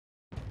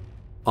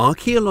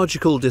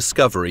Archaeological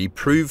discovery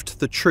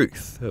proved the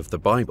truth of the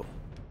Bible.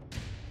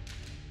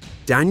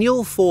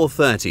 Daniel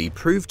 4:30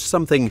 proved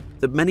something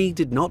that many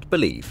did not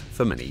believe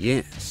for many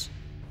years.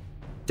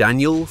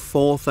 Daniel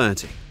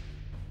 4:30.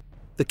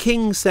 The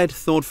king said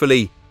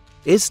thoughtfully,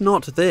 "Is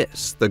not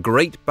this the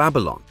great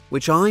Babylon,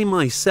 which I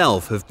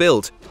myself have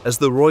built as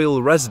the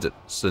royal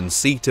residence and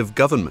seat of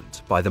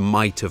government by the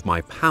might of my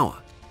power,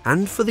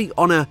 and for the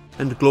honor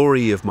and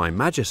glory of my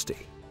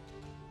majesty?"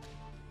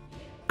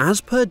 As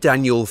per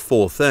Daniel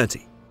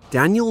 4:30,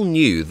 Daniel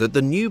knew that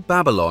the new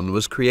Babylon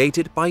was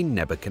created by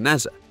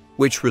Nebuchadnezzar,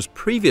 which was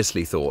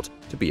previously thought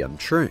to be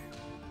untrue,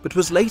 but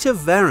was later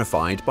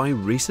verified by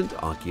recent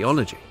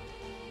archaeology.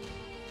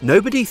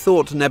 Nobody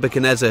thought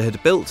Nebuchadnezzar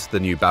had built the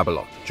new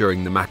Babylon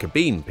during the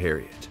Maccabean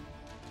period.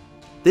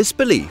 This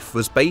belief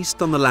was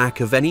based on the lack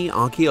of any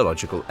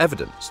archaeological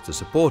evidence to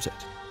support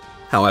it.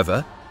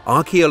 However,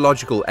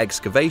 archaeological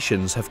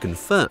excavations have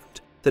confirmed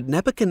that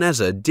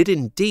Nebuchadnezzar did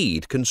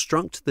indeed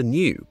construct the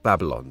new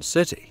Babylon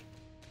city.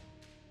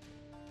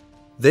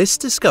 This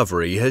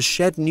discovery has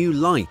shed new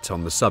light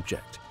on the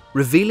subject,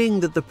 revealing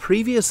that the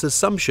previous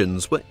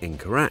assumptions were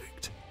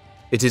incorrect.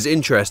 It is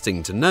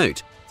interesting to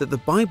note that the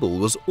Bible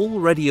was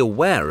already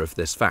aware of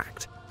this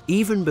fact,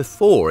 even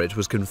before it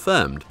was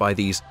confirmed by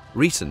these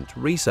recent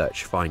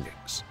research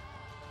findings.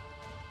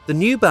 The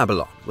new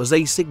Babylon was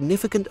a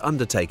significant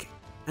undertaking,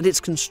 and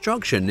its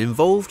construction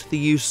involved the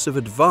use of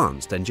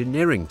advanced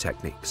engineering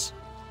techniques.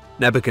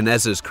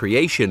 Nebuchadnezzar's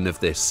creation of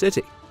this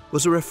city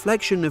was a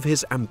reflection of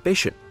his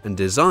ambition and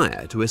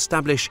desire to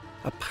establish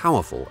a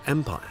powerful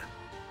empire.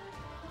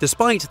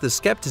 Despite the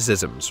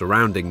skepticism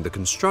surrounding the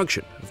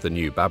construction of the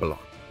new Babylon,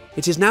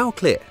 it is now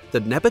clear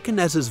that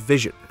Nebuchadnezzar's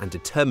vision and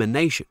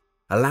determination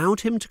allowed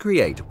him to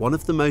create one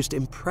of the most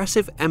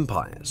impressive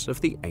empires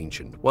of the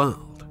ancient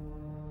world.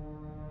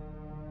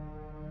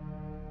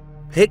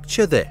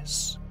 Picture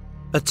this: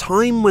 a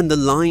time when the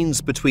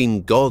lines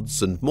between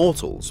gods and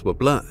mortals were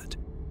blurred,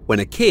 when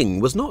a king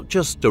was not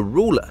just a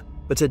ruler,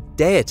 but a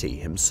deity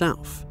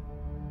himself.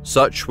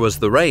 Such was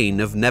the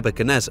reign of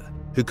Nebuchadnezzar,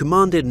 who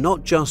commanded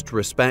not just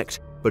respect,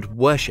 but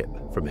worship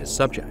from his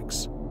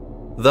subjects.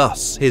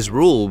 Thus, his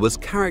rule was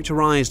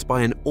characterized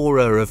by an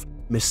aura of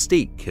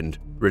mystique and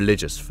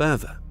religious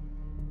fervor.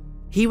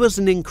 He was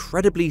an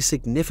incredibly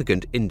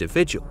significant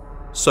individual,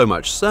 so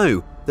much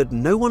so that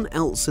no one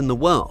else in the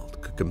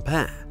world could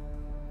compare.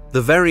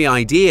 The very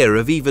idea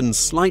of even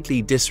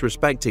slightly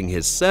disrespecting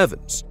his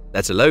servants,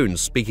 let alone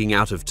speaking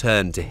out of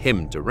turn to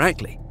him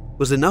directly,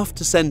 was enough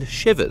to send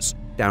shivers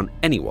down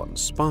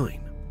anyone's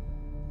spine.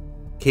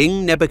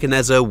 King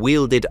Nebuchadnezzar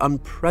wielded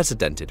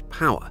unprecedented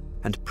power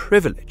and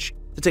privilege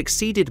that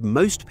exceeded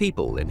most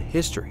people in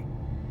history.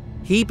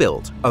 He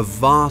built a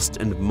vast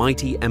and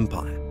mighty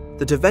empire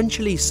that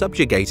eventually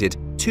subjugated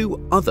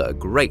two other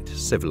great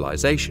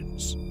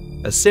civilizations,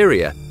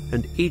 Assyria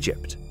and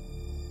Egypt.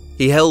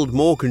 He held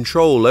more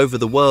control over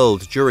the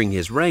world during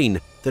his reign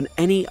than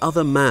any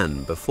other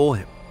man before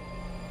him.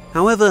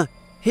 However,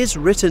 his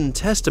written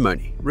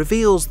testimony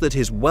reveals that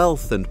his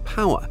wealth and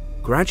power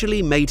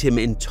gradually made him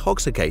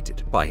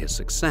intoxicated by his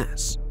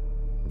success.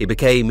 He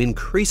became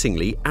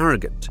increasingly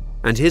arrogant,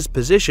 and his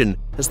position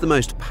as the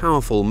most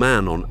powerful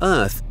man on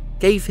earth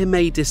gave him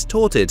a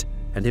distorted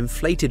and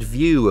inflated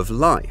view of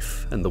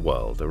life and the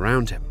world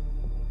around him.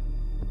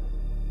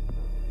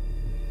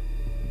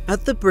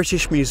 At the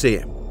British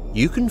Museum,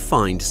 you can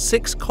find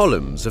 6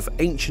 columns of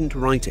ancient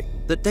writing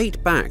that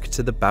date back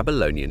to the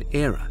Babylonian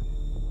era.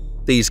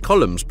 These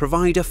columns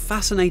provide a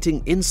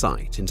fascinating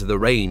insight into the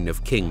reign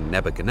of King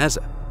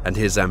Nebuchadnezzar and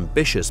his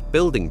ambitious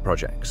building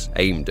projects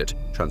aimed at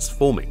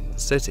transforming the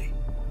city.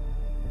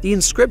 The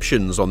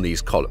inscriptions on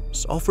these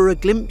columns offer a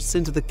glimpse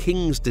into the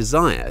king's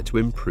desire to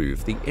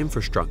improve the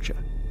infrastructure,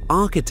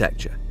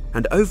 architecture,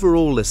 and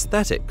overall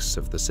aesthetics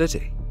of the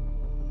city.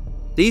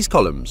 These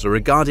columns are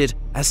regarded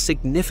as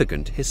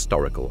significant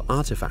historical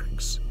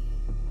artifacts.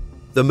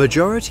 The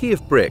majority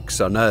of bricks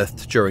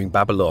unearthed during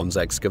Babylon's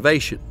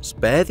excavations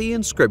bear the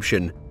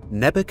inscription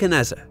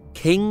 "Nebuchadnezzar,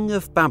 King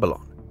of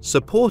Babylon,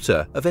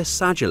 supporter of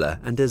Esagila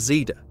and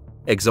Ezida,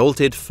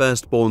 exalted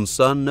firstborn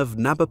son of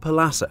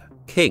Nabopolassar,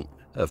 King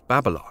of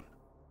Babylon."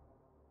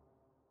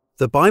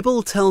 The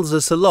Bible tells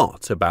us a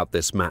lot about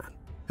this man,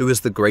 who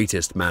was the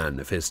greatest man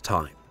of his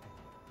time.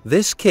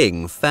 This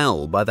king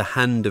fell by the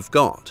hand of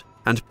God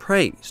and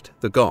praised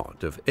the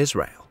God of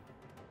Israel.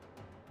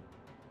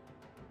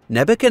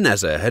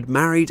 Nebuchadnezzar had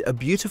married a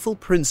beautiful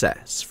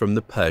princess from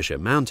the Persia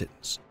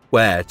mountains,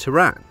 where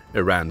Tehran,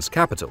 Iran's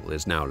capital,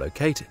 is now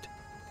located.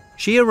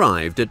 She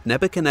arrived at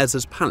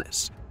Nebuchadnezzar's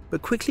palace,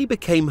 but quickly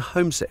became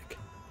homesick.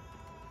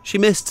 She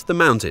missed the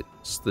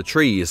mountains, the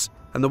trees,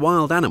 and the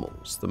wild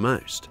animals the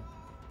most.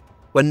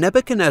 When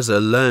Nebuchadnezzar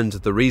learned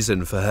the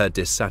reason for her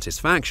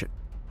dissatisfaction,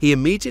 he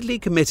immediately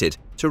committed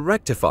to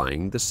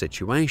rectifying the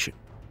situation.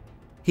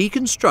 He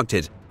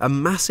constructed a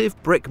massive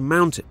brick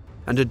mountain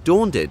and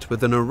adorned it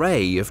with an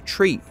array of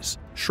trees,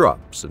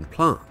 shrubs, and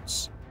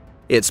plants.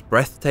 Its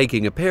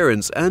breathtaking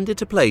appearance earned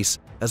it a place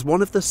as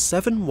one of the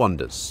 7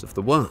 wonders of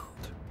the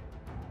world.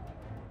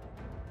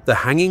 The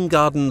hanging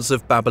gardens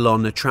of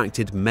Babylon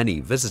attracted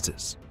many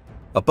visitors.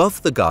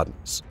 Above the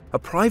gardens, a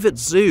private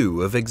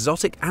zoo of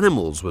exotic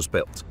animals was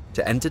built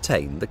to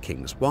entertain the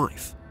king's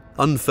wife,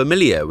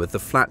 unfamiliar with the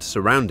flat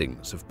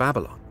surroundings of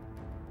Babylon.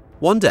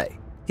 One day,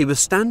 he was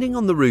standing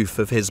on the roof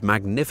of his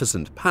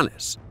magnificent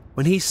palace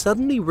when he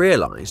suddenly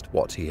realized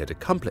what he had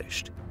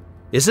accomplished.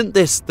 "Isn't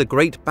this the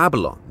great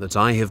Babylon that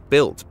I have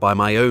built by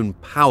my own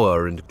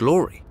power and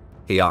glory?"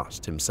 he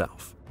asked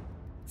himself.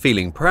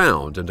 Feeling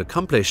proud and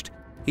accomplished,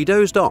 he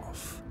dozed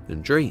off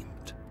and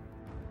dreamed.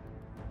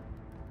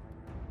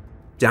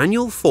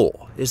 Daniel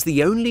 4 is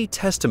the only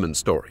Testament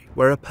story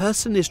where a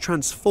person is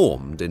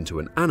transformed into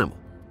an animal,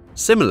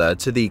 similar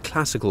to the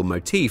classical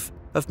motif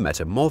of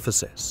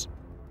metamorphosis.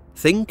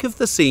 Think of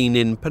the scene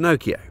in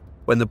Pinocchio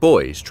when the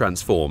boys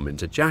transform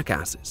into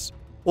jackasses,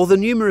 or the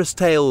numerous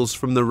tales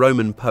from the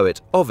Roman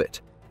poet Ovid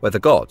where the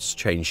gods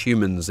change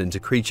humans into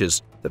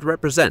creatures that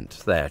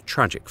represent their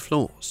tragic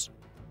flaws.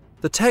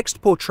 The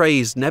text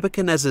portrays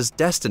Nebuchadnezzar's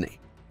destiny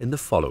in the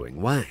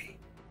following way.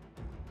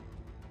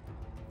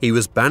 He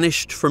was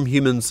banished from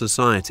human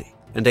society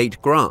and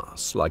ate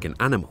grass like an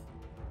animal.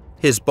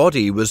 His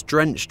body was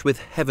drenched with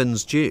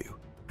heaven's dew,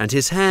 and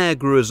his hair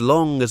grew as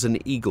long as an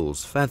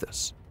eagle's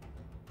feathers.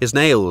 His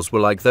nails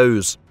were like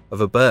those of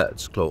a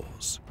bird's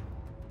claws.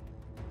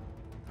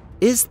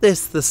 Is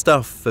this the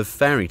stuff of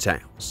fairy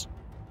tales?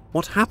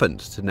 What happened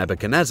to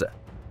Nebuchadnezzar,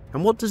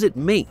 and what does it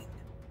mean?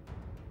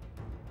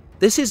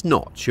 This is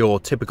not your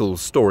typical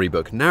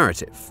storybook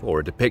narrative or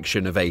a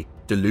depiction of a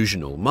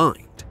delusional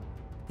mind.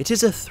 It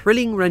is a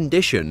thrilling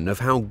rendition of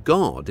how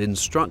God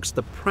instructs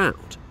the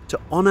proud to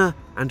honor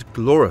and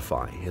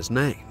glorify his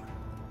name.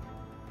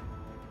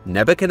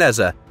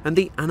 Nebuchadnezzar and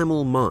the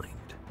animal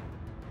mind.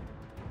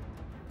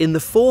 In the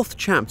 4th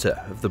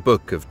chapter of the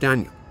book of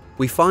Daniel,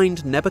 we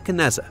find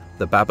Nebuchadnezzar,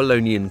 the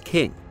Babylonian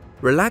king,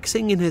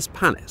 relaxing in his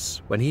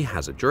palace when he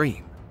has a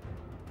dream.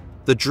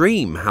 The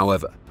dream,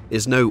 however,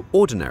 is no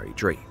ordinary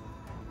dream.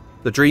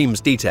 The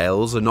dream's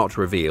details are not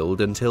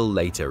revealed until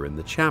later in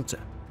the chapter,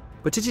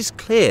 but it is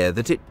clear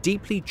that it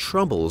deeply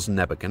troubles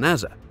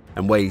Nebuchadnezzar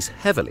and weighs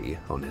heavily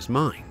on his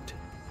mind.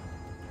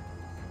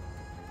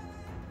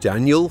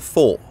 Daniel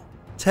 4,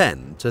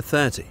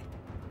 10-30,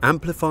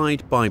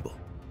 Amplified Bible.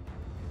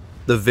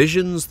 The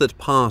visions that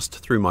passed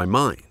through my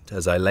mind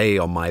as I lay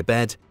on my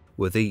bed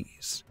were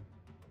these.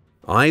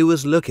 I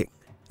was looking,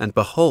 and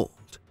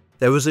behold,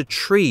 there was a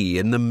tree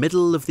in the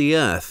middle of the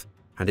earth,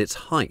 and its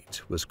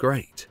height was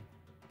great.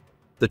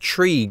 The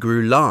tree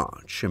grew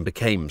large and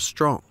became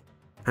strong,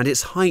 and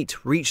its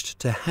height reached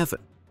to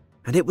heaven,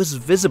 and it was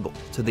visible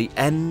to the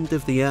end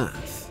of the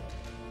earth.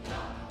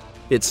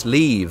 Its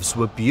leaves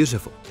were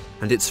beautiful,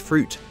 and its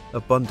fruit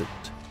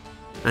abundant,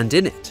 and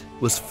in it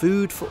was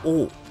food for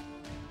all.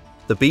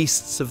 The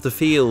beasts of the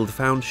field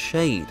found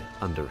shade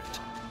under it,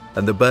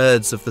 and the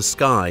birds of the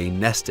sky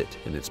nested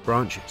in its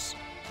branches,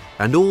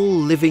 and all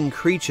living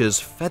creatures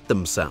fed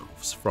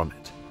themselves from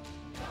it.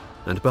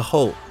 And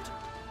behold,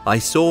 I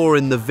saw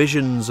in the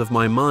visions of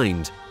my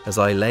mind as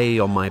I lay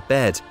on my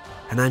bed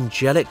an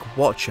angelic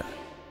watcher,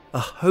 a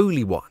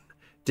holy one,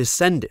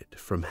 descended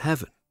from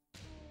heaven.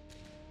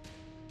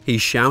 He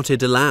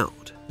shouted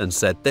aloud and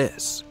said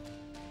this,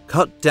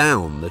 "Cut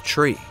down the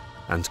tree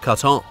and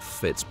cut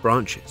off its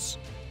branches.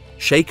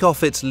 Shake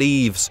off its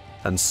leaves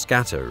and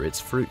scatter its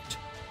fruit.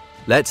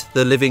 Let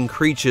the living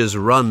creatures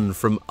run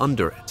from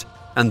under it,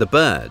 and the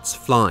birds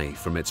fly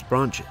from its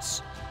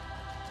branches.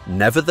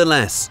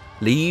 Nevertheless,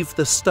 leave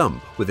the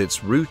stump with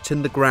its root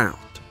in the ground,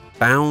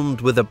 bound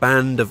with a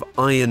band of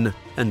iron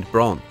and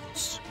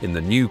bronze in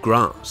the new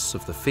grass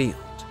of the field.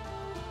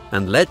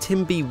 And let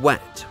him be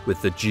wet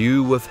with the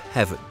dew of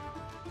heaven,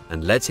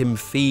 and let him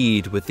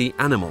feed with the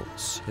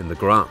animals in the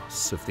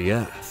grass of the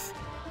earth.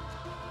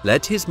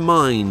 Let his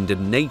mind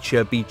and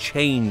nature be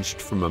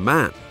changed from a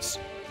man's,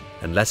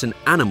 and let an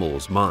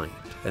animal's mind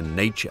and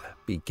nature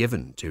be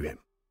given to him.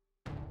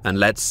 And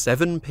let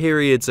 7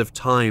 periods of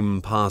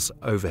time pass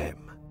over him.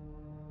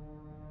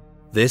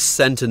 This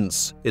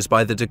sentence is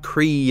by the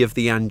decree of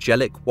the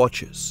angelic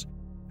watchers,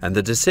 and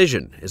the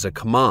decision is a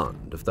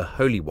command of the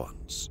holy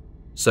ones,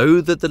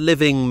 so that the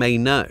living may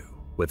know,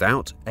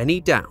 without any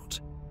doubt,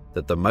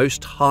 that the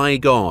Most High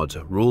God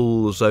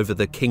rules over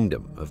the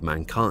kingdom of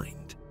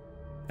mankind,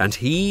 and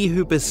he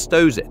who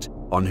bestows it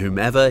on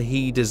whomever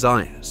he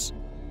desires,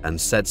 and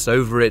sets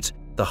over it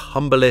the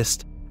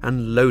humblest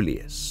and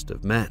lowliest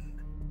of men.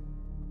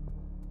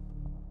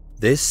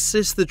 This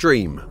is the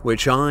dream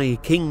which I,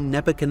 King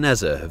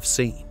Nebuchadnezzar, have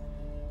seen.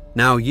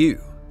 Now you,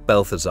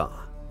 Belteshazzar,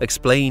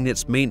 explain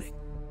its meaning,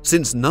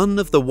 since none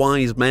of the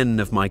wise men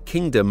of my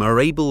kingdom are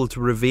able to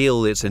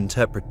reveal its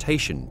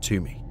interpretation to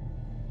me.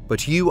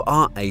 But you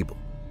are able,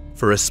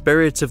 for a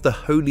spirit of the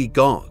holy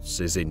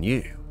gods is in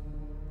you."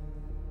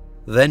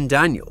 Then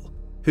Daniel,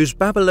 whose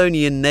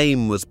Babylonian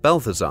name was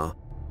Belteshazzar,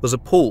 was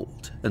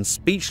appalled and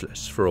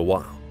speechless for a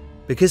while,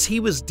 because he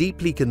was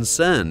deeply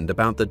concerned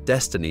about the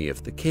destiny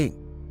of the king,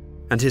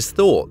 and his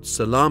thoughts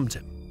alarmed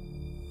him.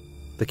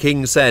 The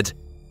king said,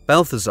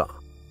 "Belteshazzar,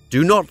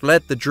 do not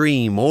let the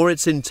dream or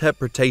its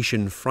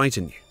interpretation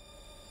frighten you."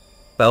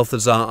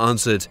 Balthazar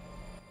answered,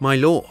 "My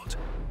lord,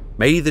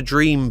 may the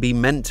dream be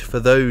meant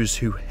for those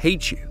who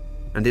hate you,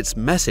 and its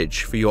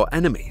message for your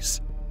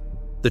enemies.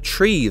 The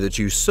tree that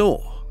you saw,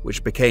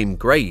 which became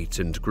great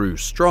and grew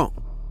strong,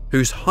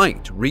 whose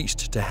height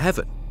reached to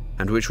heaven,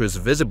 and which was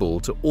visible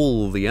to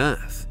all the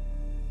earth,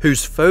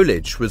 whose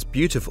foliage was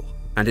beautiful,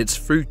 and its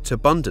fruit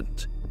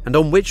abundant, and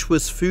on which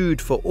was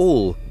food for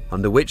all,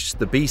 under which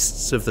the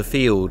beasts of the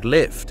field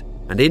lived,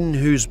 and in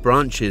whose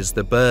branches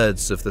the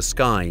birds of the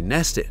sky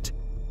nested.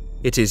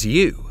 It is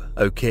you,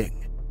 O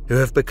king, who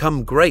have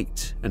become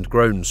great and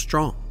grown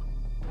strong.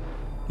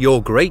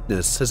 Your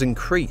greatness has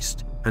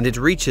increased, and it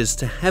reaches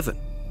to heaven,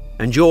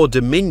 and your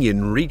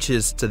dominion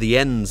reaches to the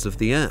ends of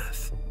the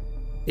earth.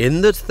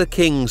 In that the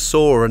king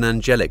saw an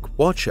angelic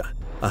watcher,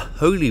 a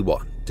holy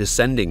one,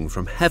 descending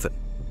from heaven,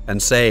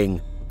 and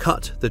saying,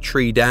 'Cut the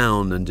tree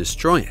down and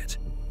destroy it,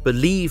 but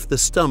leave the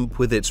stump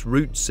with its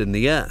roots in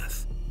the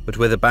earth, but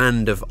with a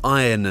band of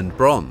iron and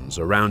bronze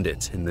around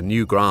it in the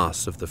new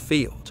grass of the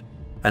field,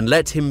 and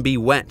let him be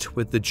wet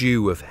with the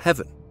dew of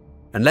heaven,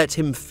 and let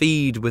him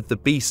feed with the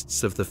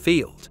beasts of the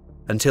field,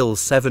 until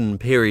 7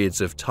 periods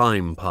of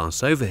time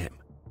pass over him.'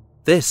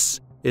 This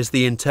is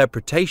the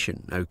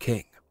interpretation, O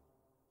king.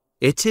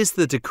 It is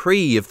the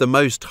decree of the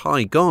Most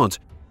High God,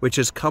 which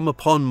has come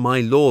upon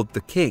my lord the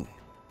king,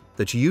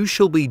 that you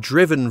shall be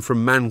driven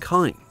from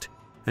mankind,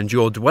 and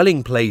your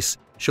dwelling place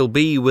shall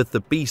be with the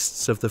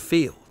beasts of the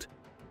field,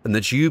 and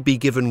that you be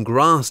given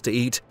grass to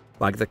eat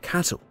like the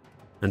cattle,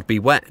 and be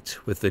wet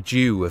with the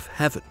dew of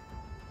heaven.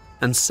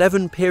 And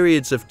 7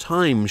 periods of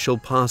time shall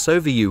pass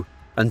over you,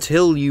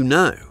 until you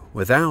know,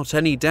 without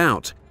any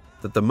doubt,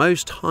 that the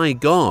Most High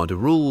God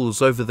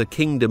rules over the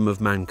kingdom of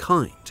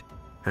mankind,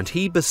 and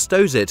he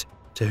bestows it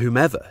to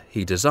whomever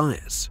he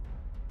desires.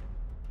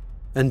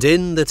 And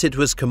in that it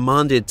was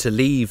commanded to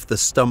leave the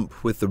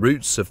stump with the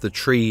roots of the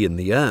tree in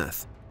the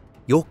earth,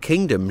 your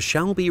kingdom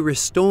shall be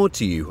restored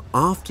to you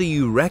after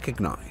you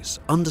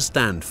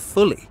understand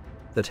fully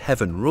that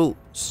heaven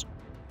rules.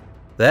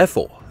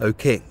 Therefore, O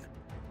king,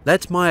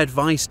 let my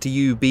advice to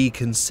you be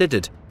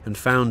considered and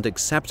found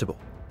acceptable.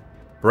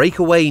 Break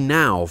away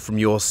now from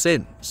your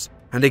sins,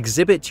 and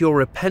exhibit your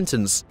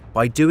repentance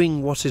by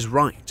doing what is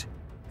right,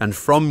 and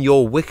from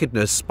your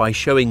wickedness by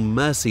showing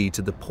mercy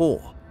to the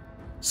poor,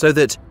 so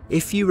that,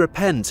 if you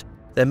repent,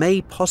 there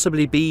may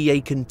possibly be a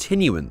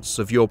continuance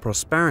of your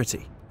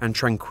prosperity and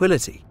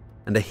tranquility,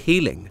 and a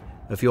healing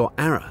of your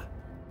error."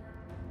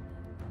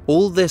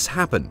 All this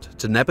happened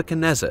to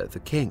Nebuchadnezzar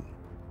the king.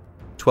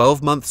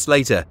 12 months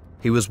later,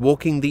 he was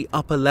walking the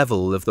upper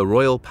level of the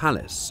royal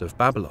palace of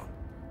Babylon.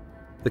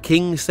 The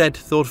king said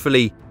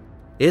thoughtfully,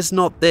 "Is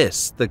not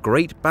this the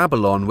great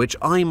Babylon which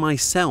I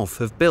myself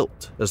have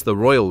built as the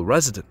royal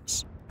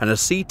residence, and a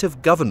seat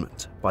of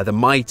government by the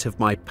might of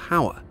my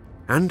power,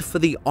 and for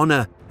the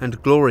honor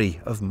and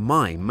glory of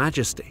my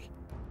majesty?"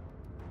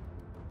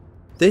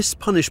 This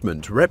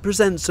punishment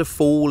represents a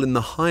fall in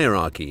the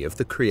hierarchy of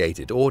the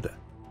created order,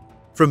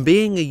 from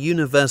being a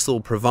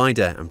universal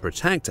provider and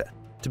protector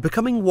to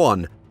becoming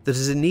one that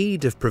is in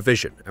need of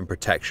provision and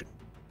protection,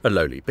 a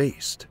lowly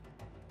beast.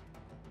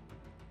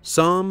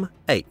 Psalm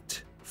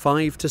 8,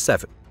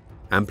 5-7,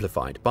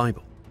 Amplified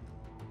Bible.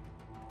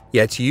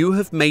 "Yet you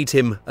have made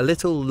him a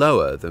little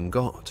lower than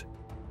God,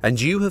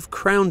 and you have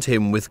crowned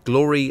him with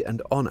glory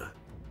and honor.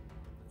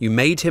 You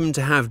made him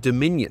to have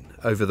dominion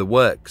over the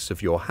works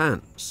of your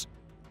hands,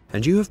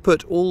 and you have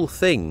put all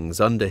things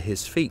under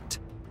his feet,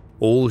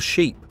 all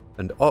sheep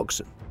and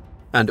oxen,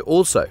 and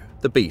also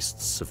the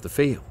beasts of the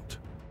field."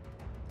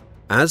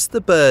 As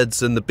the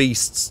birds and the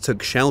beasts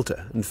took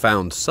shelter and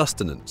found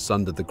sustenance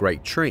under the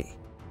great tree,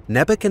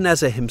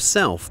 Nebuchadnezzar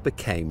himself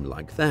became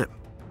like them.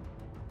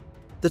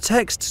 The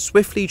text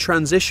swiftly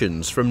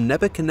transitions from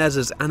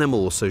Nebuchadnezzar's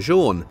animal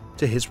sojourn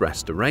to his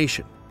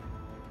restoration.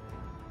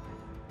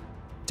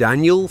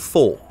 Daniel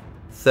 4,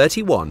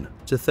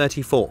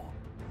 31-34,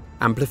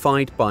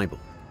 Amplified Bible.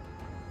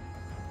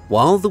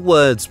 "While the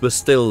words were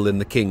still in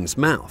the king's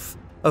mouth,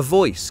 a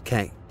voice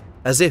came,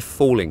 as if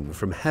falling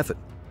from heaven,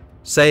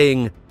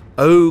 saying,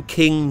 'O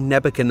King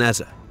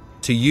Nebuchadnezzar,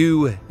 to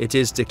you it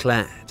is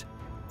declared,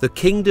 the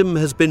kingdom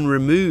has been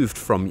removed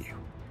from you,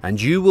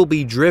 and you will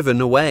be driven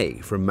away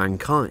from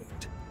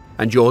mankind,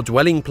 and your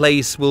dwelling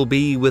place will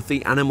be with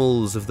the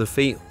animals of the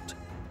field.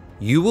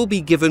 You will be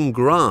given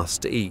grass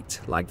to eat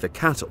like the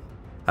cattle,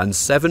 and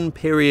 7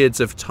 periods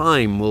of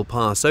time will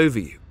pass over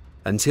you,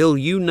 until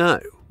you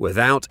know,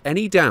 without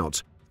any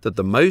doubt, that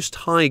the Most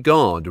High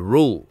God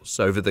rules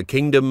over the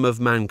kingdom of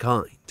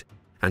mankind,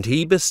 and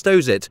he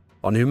bestows it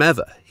on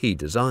whomever he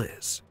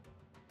desires.'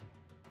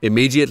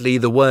 Immediately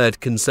the word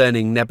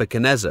concerning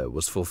Nebuchadnezzar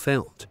was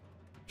fulfilled.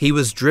 He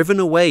was driven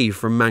away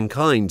from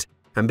mankind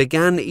and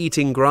began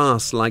eating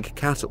grass like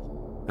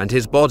cattle, and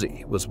his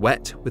body was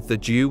wet with the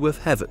dew of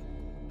heaven,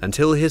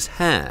 until his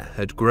hair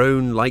had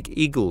grown like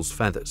eagle's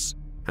feathers,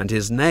 and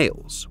his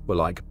nails were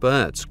like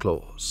bird's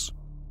claws.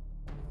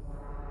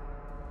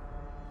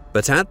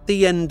 But at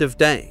the end of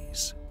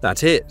days,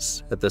 that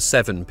is, at the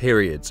 7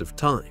 periods of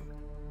time,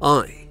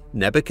 I,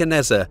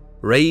 Nebuchadnezzar,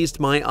 raised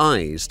my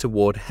eyes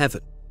toward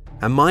heaven,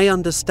 and my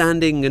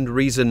understanding and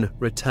reason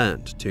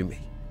returned to me.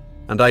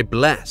 And I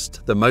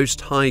blessed the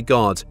Most High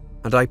God,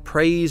 and I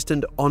praised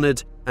and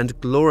honored and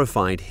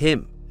glorified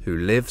him who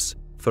lives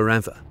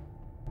forever.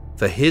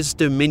 For his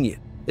dominion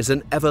is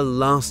an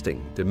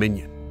everlasting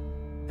dominion,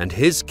 and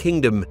his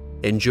kingdom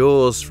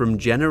endures from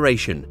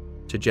generation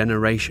to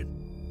generation.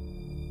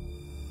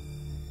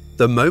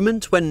 The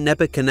moment when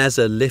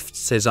Nebuchadnezzar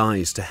lifts his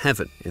eyes to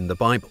heaven in the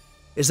Bible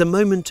is a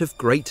moment of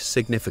great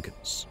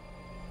significance.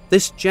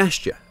 This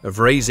gesture of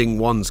raising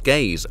one's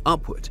gaze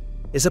upward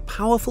is a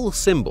powerful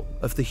symbol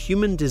of the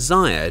human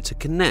desire to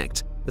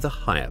connect with a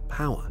higher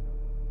power.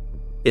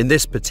 In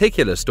this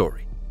particular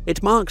story,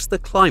 it marks the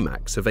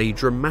climax of a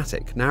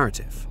dramatic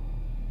narrative.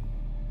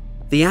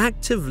 The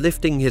act of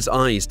lifting his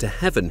eyes to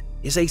heaven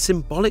is a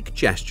symbolic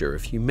gesture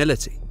of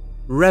humility,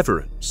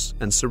 reverence,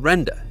 and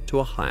surrender to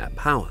a higher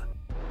power.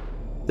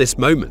 This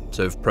moment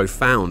of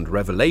profound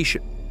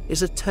revelation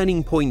is a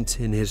turning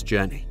point in his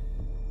journey.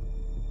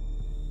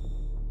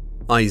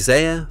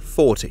 Isaiah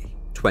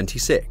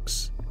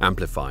 40:26,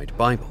 Amplified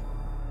Bible.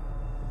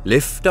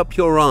 Lift up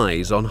your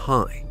eyes on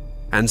high,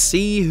 and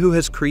see who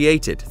has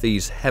created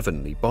these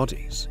heavenly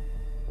bodies.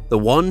 The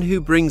one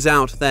who brings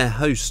out their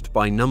host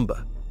by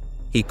number.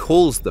 He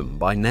calls them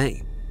by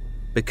name.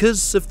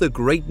 Because of the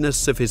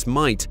greatness of his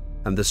might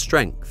and the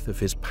strength of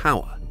his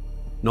power,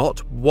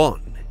 not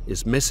one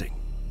is missing.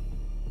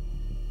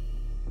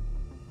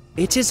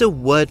 It is a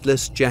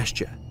wordless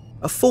gesture,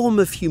 a form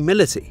of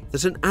humility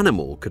that an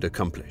animal could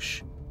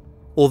accomplish.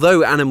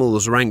 Although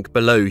animals rank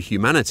below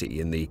humanity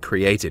in the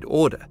created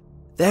order,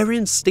 their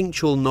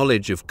instinctual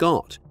knowledge of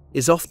God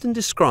is often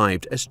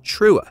described as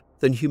truer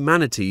than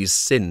humanity's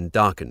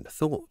sin-darkened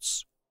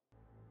thoughts.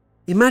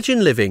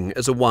 Imagine living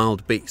as a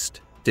wild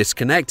beast,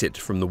 disconnected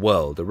from the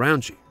world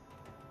around you.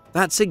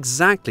 That's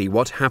exactly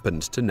what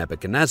happened to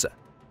Nebuchadnezzar,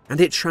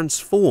 and it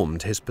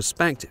transformed his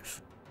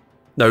perspective.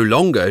 No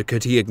longer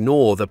could he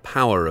ignore the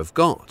power of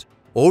God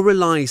or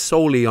rely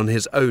solely on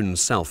his own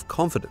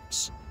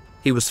self-confidence.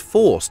 He was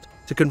forced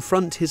to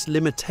confront his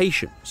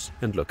limitations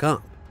and look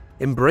up,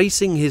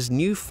 embracing his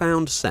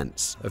newfound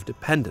sense of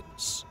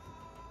dependence.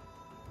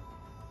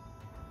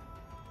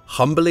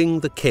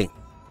 Humbling the king.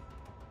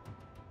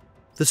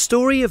 The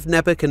story of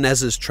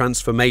Nebuchadnezzar's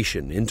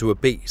transformation into a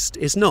beast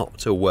is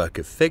not a work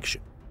of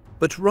fiction,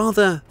 but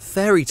rather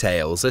fairy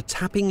tales are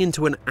tapping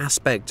into an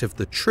aspect of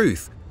the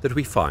truth that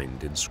we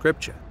find in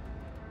Scripture.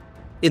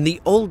 In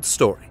the old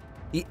story,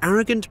 the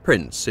arrogant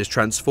prince is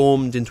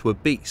transformed into a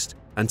beast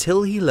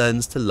until he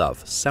learns to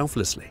love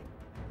selflessly.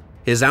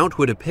 His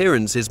outward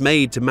appearance is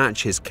made to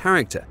match his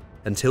character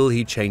until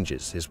he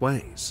changes his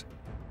ways.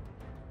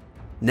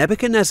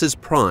 Nebuchadnezzar's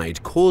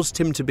pride caused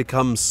him to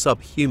become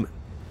subhuman,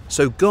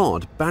 so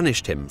God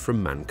banished him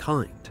from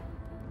mankind.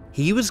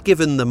 He was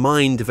given the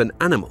mind of an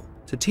animal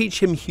to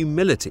teach him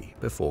humility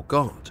before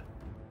God.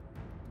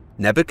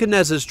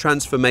 Nebuchadnezzar's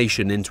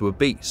transformation into a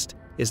beast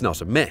is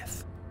not a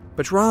myth,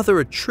 but rather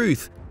a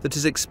truth that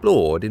is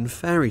explored in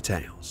fairy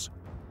tales.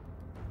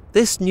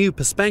 This new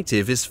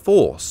perspective is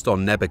forced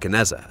on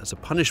Nebuchadnezzar as a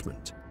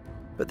punishment,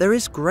 but there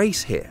is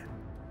grace here.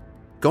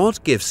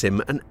 God gives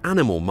him an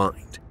animal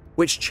mind,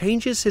 which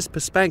changes his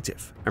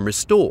perspective and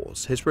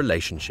restores his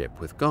relationship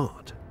with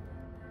God.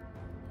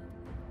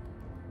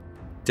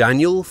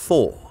 Daniel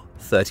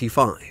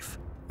 4:35,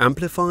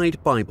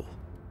 Amplified Bible.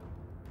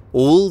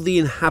 All the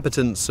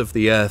inhabitants of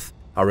the earth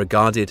are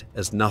regarded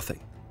as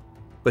nothing,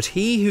 but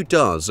he who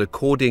does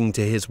according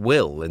to his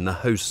will in the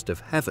host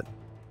of heaven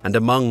and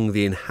among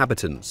the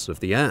inhabitants of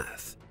the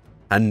earth,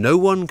 and no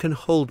one can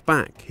hold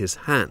back his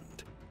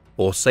hand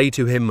or say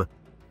to him,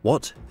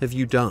 "What have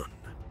you done?"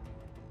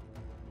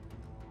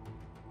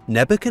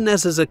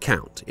 Nebuchadnezzar's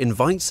account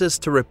invites us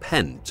to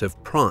repent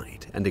of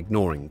pride and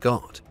ignoring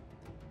God,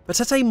 but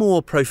at a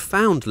more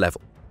profound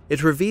level,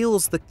 it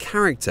reveals the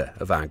character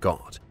of our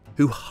God,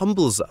 who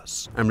humbles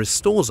us and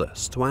restores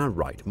us to our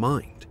right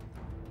mind.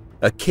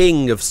 A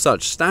king of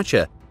such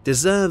stature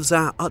deserves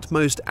our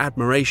utmost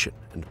admiration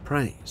and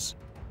praise.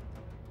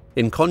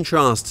 In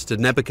contrast to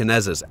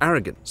Nebuchadnezzar's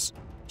arrogance,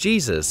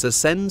 Jesus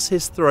ascends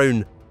his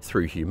throne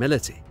through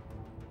humility.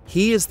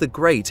 He is the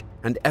great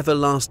and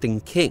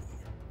everlasting King,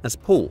 as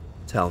Paul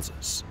tells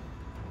us,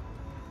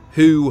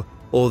 who,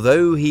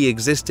 although he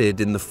existed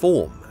in the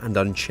form and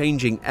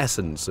unchanging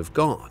essence of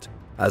God,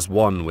 as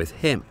one with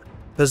him,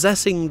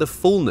 possessing the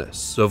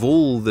fullness of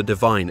all the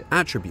divine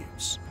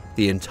attributes,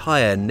 the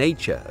entire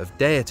nature of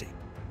deity,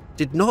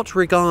 did not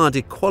regard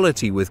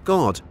equality with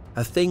God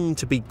a thing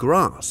to be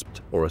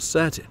grasped or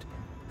asserted,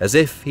 as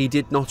if he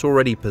did not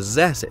already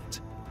possess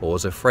it or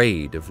was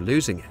afraid of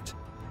losing it,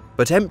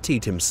 but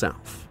emptied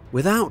himself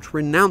without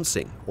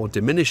renouncing or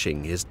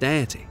diminishing his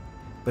deity,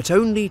 but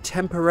only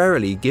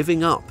temporarily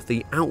giving up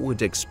the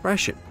outward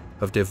expression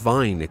of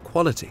divine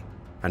equality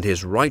and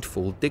his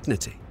rightful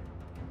dignity,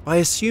 by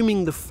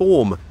assuming the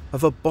form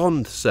of a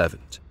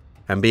bondservant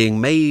and being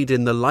made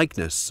in the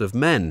likeness of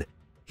men.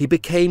 He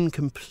became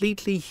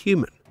completely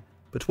human,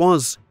 but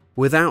was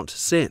without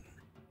sin,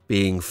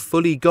 being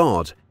fully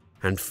God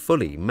and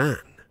fully man.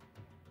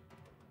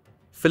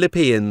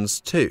 Philippians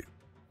 2,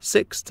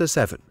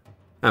 6-7,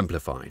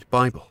 Amplified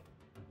Bible.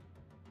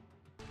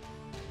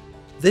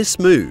 This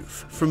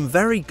move from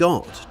very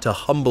God to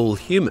humble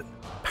human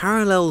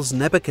parallels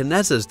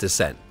Nebuchadnezzar's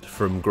descent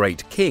from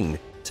great king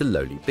to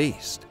lowly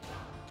beast.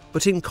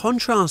 But in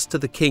contrast to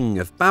the king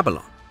of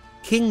Babylon,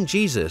 King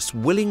Jesus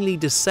willingly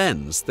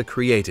descends the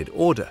created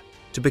order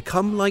to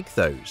become like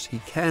those he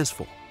cares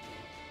for.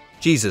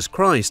 Jesus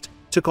Christ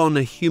took on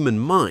a human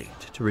mind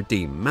to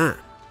redeem man.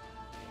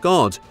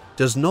 God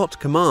does not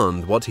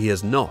command what he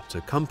has not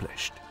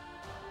accomplished.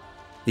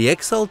 The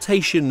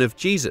exaltation of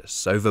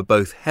Jesus over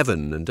both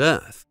heaven and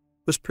earth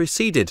was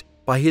preceded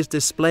by his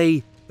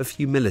display of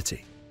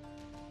humility.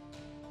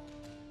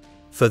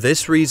 For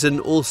this reason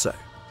also,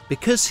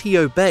 because he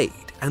obeyed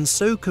and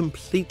so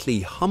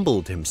completely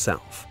humbled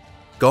himself,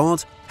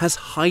 God has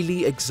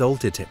highly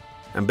exalted him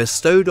and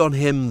bestowed on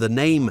him the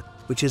name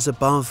which is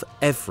above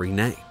every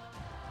name,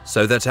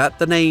 so that at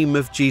the name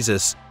of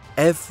Jesus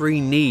every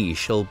knee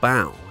shall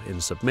bow in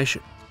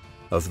submission,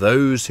 of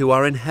those who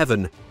are in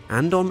heaven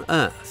and on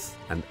earth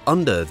and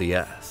under the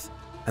earth,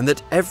 and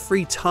that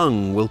every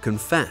tongue will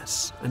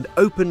confess and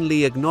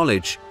openly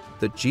acknowledge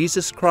that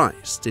Jesus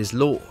Christ is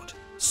Lord,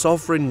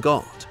 sovereign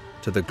God,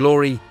 to the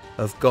glory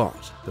of God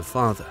the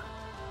Father.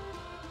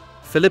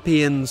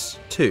 Philippians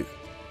 2,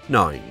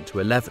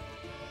 9-11,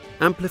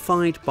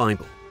 Amplified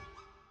Bible.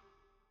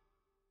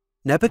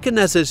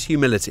 Nebuchadnezzar's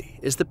humility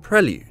is the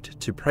prelude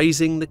to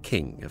praising the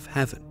King of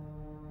Heaven.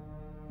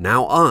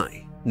 Now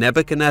I,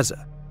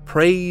 Nebuchadnezzar,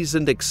 praise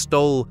and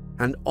extol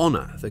and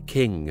honor the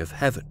King of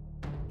Heaven,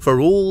 for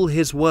all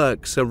his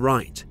works are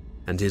right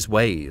and his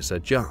ways are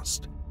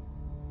just,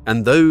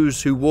 and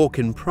those who walk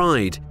in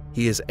pride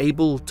he is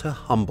able to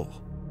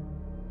humble.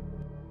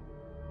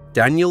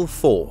 Daniel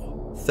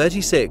 4,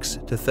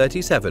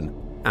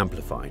 36-37,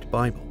 Amplified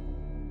Bible.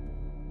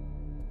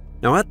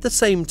 Now at the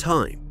same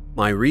time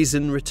my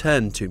reason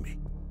returned to me,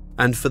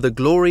 and for the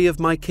glory of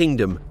my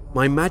kingdom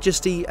my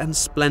majesty and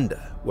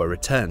splendor were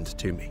returned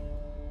to me,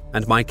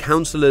 and my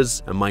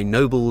counselors and my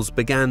nobles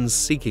began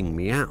seeking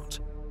me out.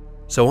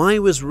 So I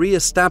was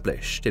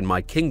re-established in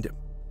my kingdom,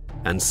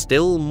 and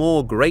still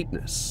more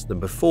greatness than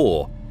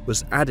before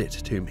was added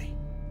to me.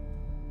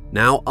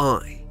 Now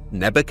I,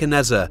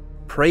 Nebuchadnezzar,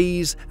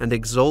 praise and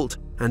exalt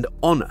and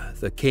honor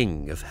the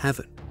King of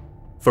Heaven,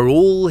 for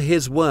all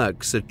his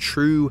works are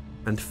true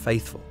and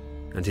faithful,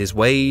 and his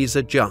ways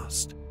are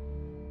just,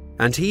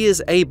 and he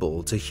is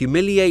able to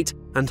humiliate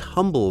and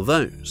humble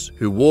those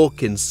who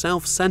walk in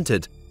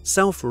self-centered,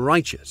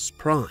 self-righteous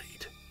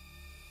pride.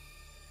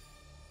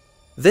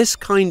 This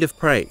kind of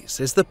praise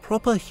is the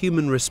proper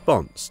human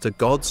response to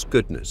God's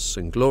goodness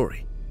and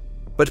glory,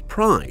 but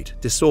pride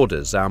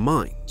disorders our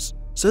minds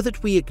so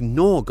that we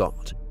ignore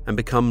God and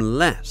become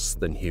less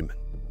than human.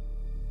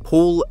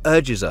 Paul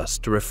urges us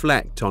to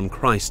reflect on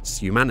Christ's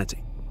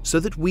humanity so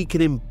that we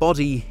can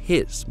embody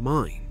his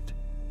mind.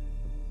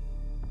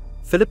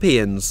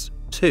 Philippians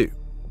 2,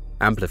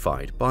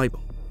 Amplified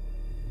Bible.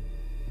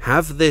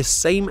 Have this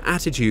same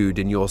attitude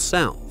in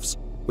yourselves,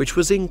 which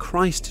was in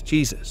Christ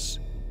Jesus.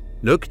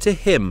 Look to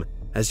him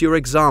as your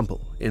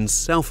example in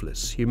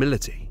selfless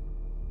humility.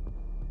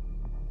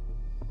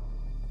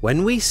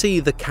 When we see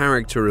the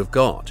character of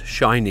God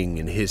shining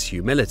in his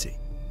humility,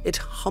 it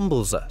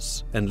humbles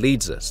us and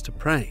leads us to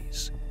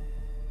praise.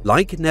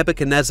 Like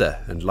Nebuchadnezzar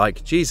and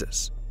like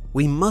Jesus,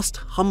 we must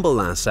humble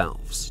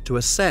ourselves to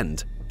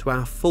ascend to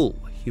our full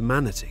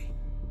humanity.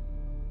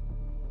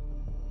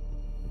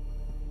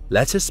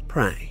 Let us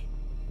pray.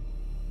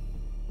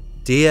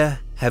 Dear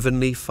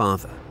Heavenly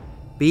Father,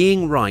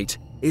 being right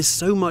is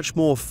so much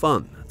more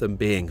fun than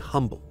being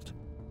humbled.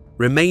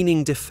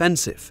 Remaining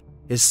defensive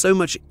is so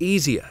much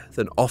easier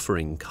than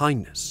offering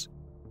kindness.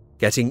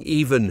 Getting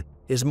even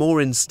is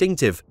more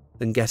instinctive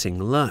than getting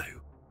low.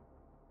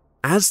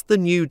 As the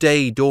new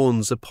day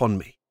dawns upon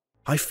me,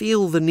 I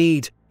feel the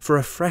need for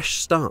a fresh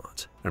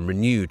start and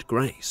renewed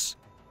grace.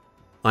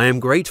 I am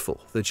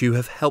grateful that you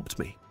have helped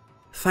me.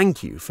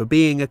 Thank you for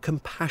being a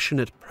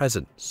compassionate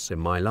presence in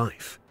my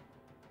life.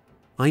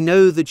 I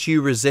know that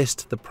you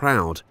resist the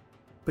proud,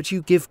 but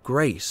you give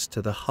grace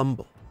to the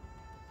humble.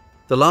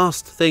 The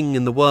last thing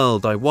in the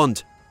world I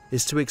want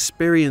is to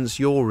experience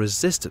your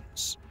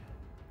resistance.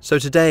 So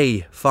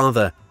today,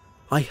 Father,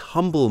 I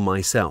humble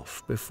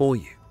myself before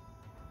you.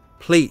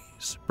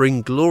 Please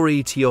bring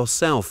glory to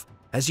yourself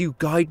as you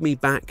guide me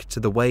back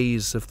to the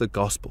ways of the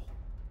gospel.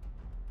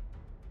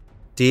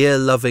 Dear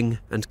loving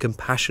and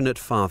compassionate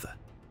Father,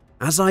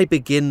 as I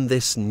begin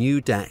this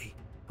new day,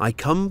 I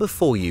come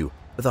before you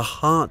with a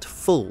heart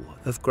full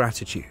of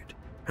gratitude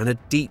and a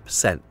deep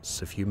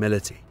sense of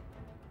humility.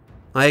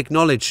 I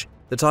acknowledge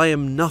that I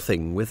am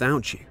nothing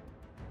without you,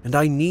 and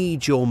I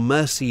need your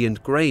mercy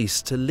and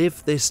grace to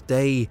live this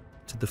day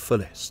to the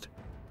fullest.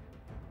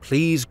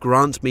 Please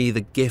grant me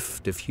the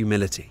gift of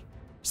humility,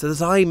 so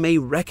that I may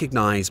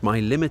recognize my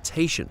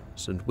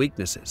limitations and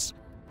weaknesses,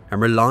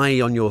 and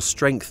rely on your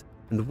strength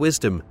and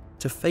wisdom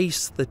to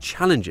face the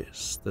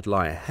challenges that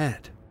lie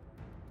ahead.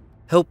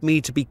 Help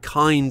me to be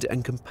kind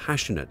and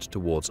compassionate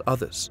towards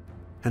others,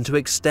 and to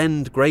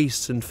extend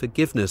grace and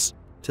forgiveness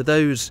to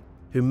those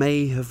who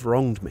may have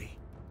wronged me.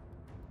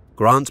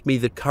 Grant me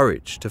the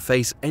courage to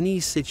face any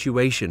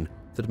situation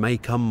that may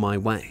come my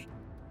way,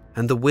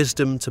 and the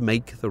wisdom to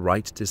make the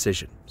right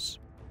decisions.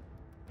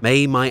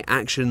 May my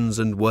actions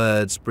and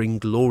words bring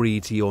glory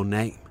to your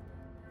name,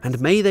 and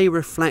may they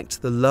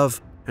reflect the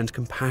love and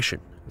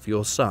compassion of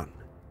your Son,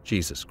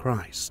 Jesus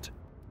Christ.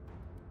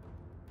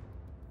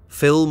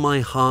 Fill my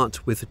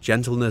heart with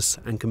gentleness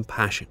and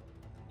compassion,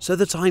 so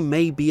that I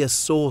may be a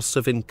source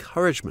of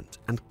encouragement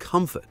and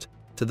comfort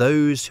to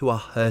those who are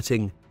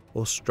hurting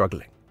or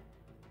struggling.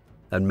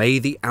 And may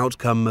the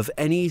outcome of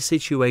any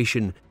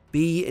situation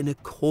be in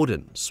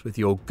accordance with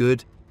your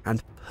good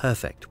and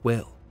perfect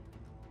will,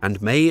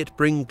 and may it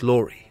bring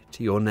glory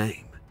to your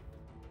name.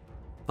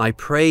 I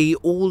pray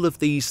all of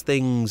these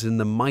things in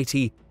the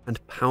mighty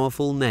and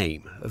powerful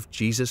name of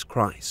Jesus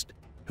Christ,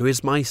 who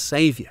is my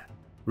Saviour,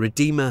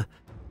 Redeemer,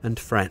 and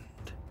friend.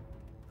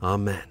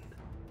 Amen.